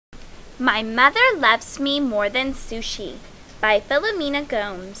My Mother Loves Me More Than Sushi by Philomena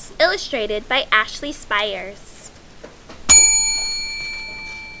Gomes, illustrated by Ashley Spires.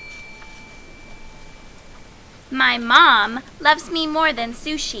 My mom loves me more than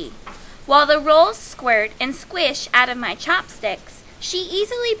sushi. While the rolls squirt and squish out of my chopsticks, she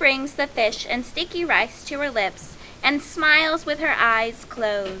easily brings the fish and sticky rice to her lips and smiles with her eyes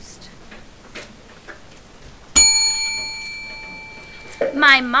closed.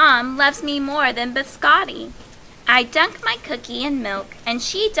 My mom loves me more than biscotti. I dunk my cookie in milk and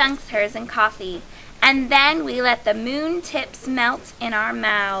she dunks hers in coffee, and then we let the moon tips melt in our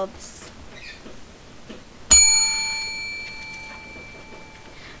mouths.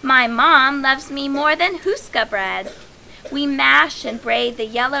 My mom loves me more than huska bread. We mash and braid the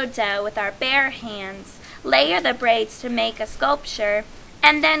yellow dough with our bare hands, layer the braids to make a sculpture,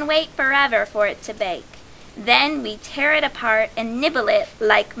 and then wait forever for it to bake. Then we tear it apart and nibble it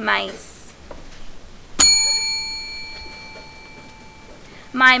like mice.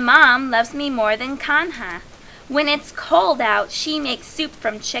 My mom loves me more than kanha. When it's cold out, she makes soup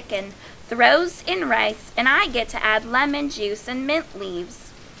from chicken, throws in rice, and I get to add lemon juice and mint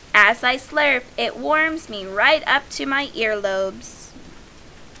leaves. As I slurp, it warms me right up to my earlobes.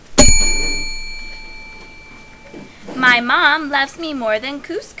 My mom loves me more than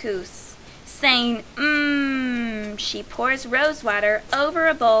couscous. Saying, mmm, she pours rose water over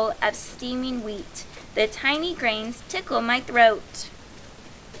a bowl of steaming wheat. The tiny grains tickle my throat.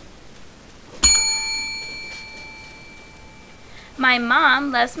 My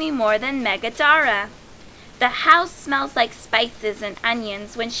mom loves me more than megadara. The house smells like spices and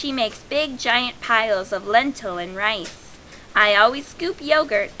onions when she makes big giant piles of lentil and rice. I always scoop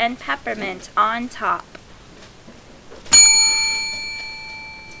yogurt and peppermint on top.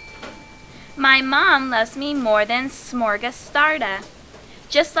 My mom loves me more than smorgastarda.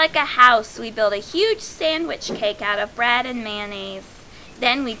 Just like a house, we build a huge sandwich cake out of bread and mayonnaise.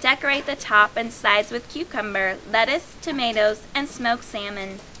 Then we decorate the top and sides with cucumber, lettuce, tomatoes, and smoked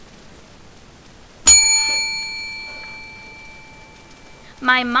salmon.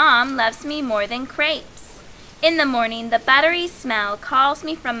 My mom loves me more than crepes. In the morning, the buttery smell calls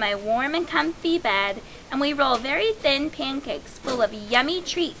me from my warm and comfy bed, and we roll very thin pancakes full of yummy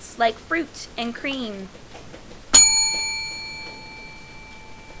treats like fruit and cream.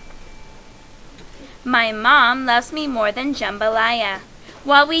 My mom loves me more than jambalaya.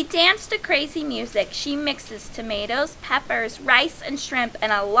 While we dance to crazy music, she mixes tomatoes, peppers, rice, and shrimp,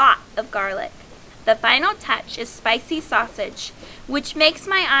 and a lot of garlic. The final touch is spicy sausage, which makes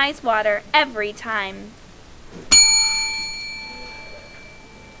my eyes water every time.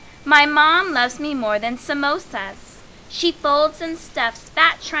 My mom loves me more than samosas. She folds and stuffs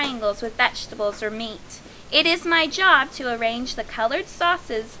fat triangles with vegetables or meat. It is my job to arrange the colored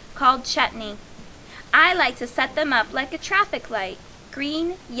sauces called chutney. I like to set them up like a traffic light,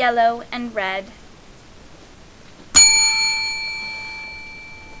 green, yellow, and red.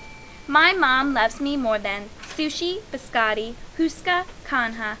 My mom loves me more than sushi, biscotti, huska,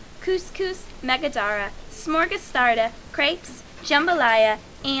 kanha, couscous, megadara, smorgastarda, crepes, jambalaya,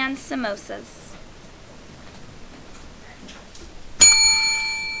 and samosas.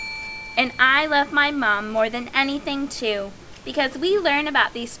 And I love my mom more than anything too, because we learn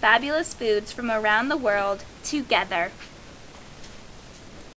about these fabulous foods from around the world together.